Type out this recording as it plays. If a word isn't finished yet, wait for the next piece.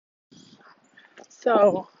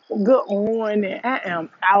So, good morning. I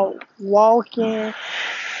am out walking,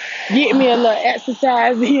 get me a little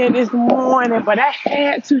exercise here this morning, but I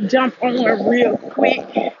had to jump on real quick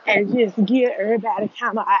and just give everybody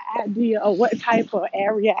kind of an idea of what type of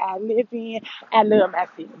area I live in. I love my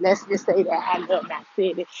city. Let's just say that I love my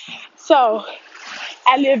city. So,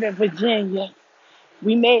 I live in Virginia.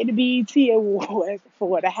 We made the BET Awards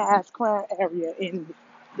for the highest crime area in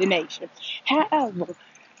the nation. However,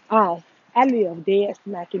 um, I live dead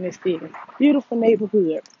smack in the city. Beautiful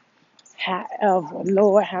neighborhood. However,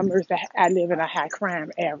 Lord have mercy, I live in a high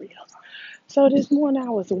crime area. So this morning I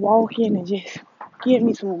was walking and just give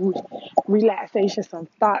me some relaxation, some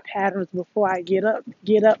thought patterns before I get up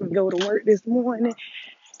and go to work this morning.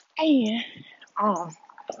 And um,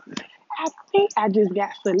 I think I just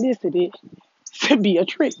got solicited to be a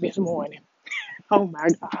trick this morning. Oh my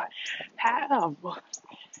God. However,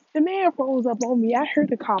 the man rolls up on me. I heard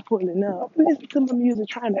the car pulling up. Listen to my music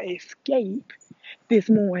trying to escape this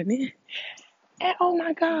morning. And oh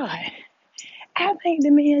my God, I think the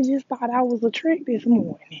man just thought I was a trick this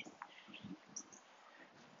morning.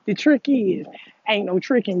 The trick is, ain't no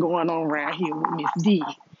tricking going on around here with Miss D.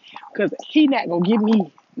 Because he not going to give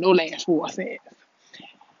me no last 4 cents.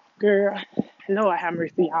 Girl, Lord have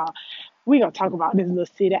mercy, y'all. We going to talk about this little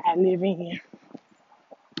city I live in.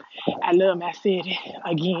 I love my city.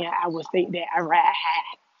 Again, I would say that I ride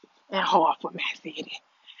high and hard for my city.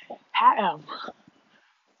 However,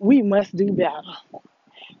 we must do better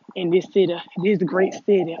in this city, this great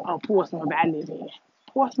city of Portsmouth I live in.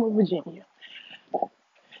 Portsmouth, Virginia.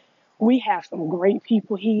 We have some great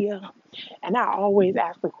people here, and I always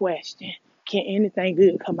ask the question, can anything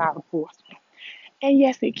good come out of Portsmouth? And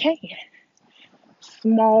yes, it can.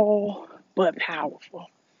 Small but powerful.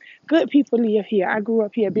 Good people live here. I grew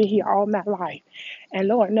up here, been here all my life, and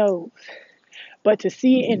Lord knows. But to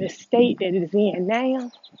see it in the state that it is in now,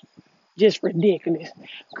 just ridiculous.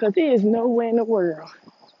 Because there is nowhere in the world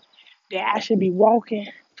that I should be walking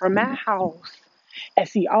from my house and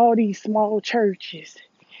see all these small churches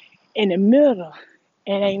in the middle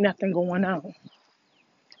and ain't nothing going on.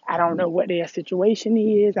 I don't know what their situation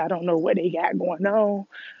is. I don't know what they got going on.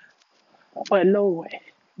 But Lord,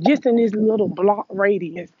 just in this little block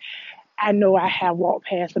radius, I know I have walked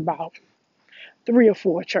past about 3 or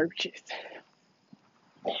 4 churches.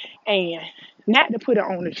 And not to put it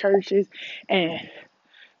on the churches, and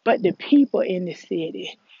but the people in the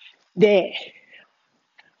city that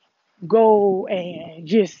go and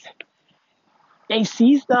just they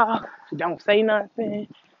see stuff, don't say nothing.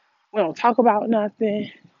 We don't talk about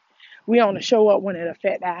nothing. We only show up when it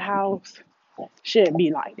affect our house. Shouldn't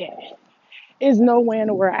be like that. There's nowhere in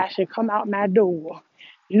the world I should come out my door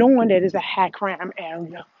knowing that it's a high crime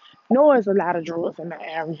area, knowing there's a lot of drugs in my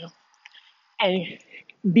area, and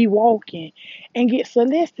be walking and get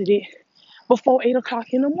solicited before 8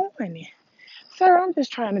 o'clock in the morning. Sir, I'm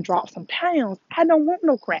just trying to drop some pounds. I don't want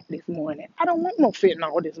no crack this morning. I don't want no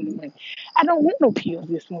fentanyl this morning. I don't want no pills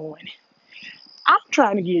this morning. I'm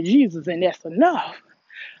trying to get Jesus, and that's enough.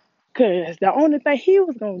 Because the only thing he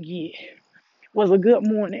was going to get was a good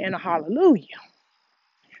morning and a hallelujah.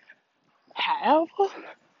 However,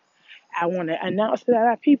 I want to announce to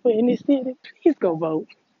our people in this city, please go vote.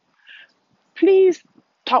 Please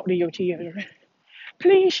talk to your children.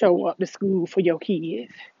 Please show up to school for your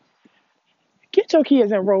kids. Get your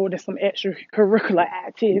kids enrolled in some extracurricular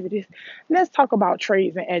activities. Let's talk about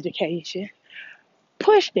trades and education.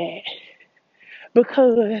 Push that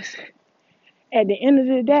because at the end of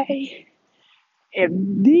the day, if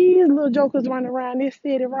these little jokers running around this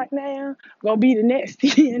city right now gonna be the next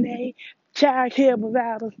CNA, child care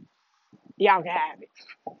providers, y'all can have it.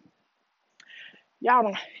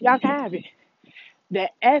 Y'all can have it. The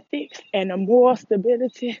ethics and the moral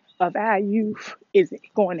stability of our youth is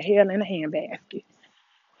going to hell in a handbasket.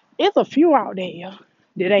 It's a few out there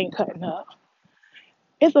that ain't cutting up.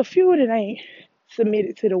 It's a few that ain't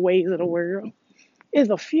submitted to the ways of the world. It's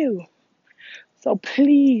a few. So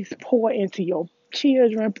please pour into your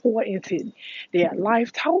children, pour into their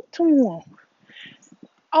life. Talk to them.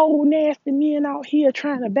 Old nasty men out here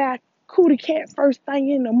trying to buy cootie cat first thing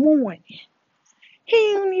in the morning. He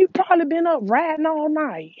ain't even probably been up riding all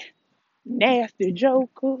night. Nasty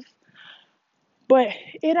jokers. But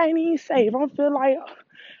it ain't even safe. I feel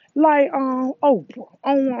like Oprah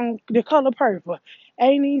on The Color Purple.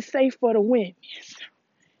 Ain't even safe for the women.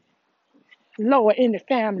 Lord, in the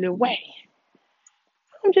family way.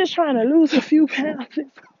 I'm just trying to lose a few pounds this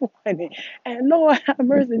morning. And Lord have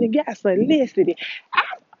mercy, the guy solicited.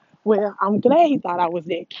 I'm glad he thought I was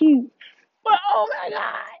that cute. But oh my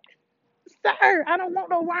God, sir, I don't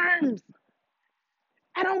want no worms.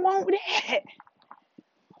 I don't want that.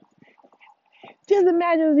 Just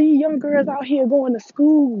imagine these young girls out here going to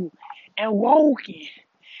school and walking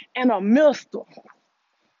in a mist.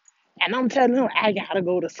 And I'm telling them, I gotta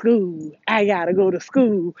go to school. I gotta go to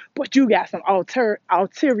school. But you got some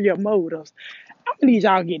ulterior motives. I need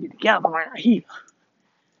y'all to get it together around here.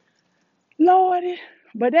 Lordy.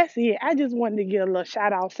 But that's it. I just wanted to give a little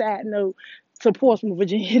shout out, side note to Portsmouth,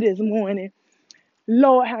 Virginia this morning.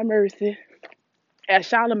 Lord have mercy. As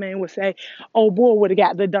Charlemagne would say, old boy would have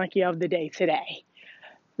got the donkey of the day today.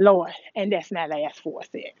 Lord. And that's my last 4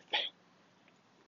 cents.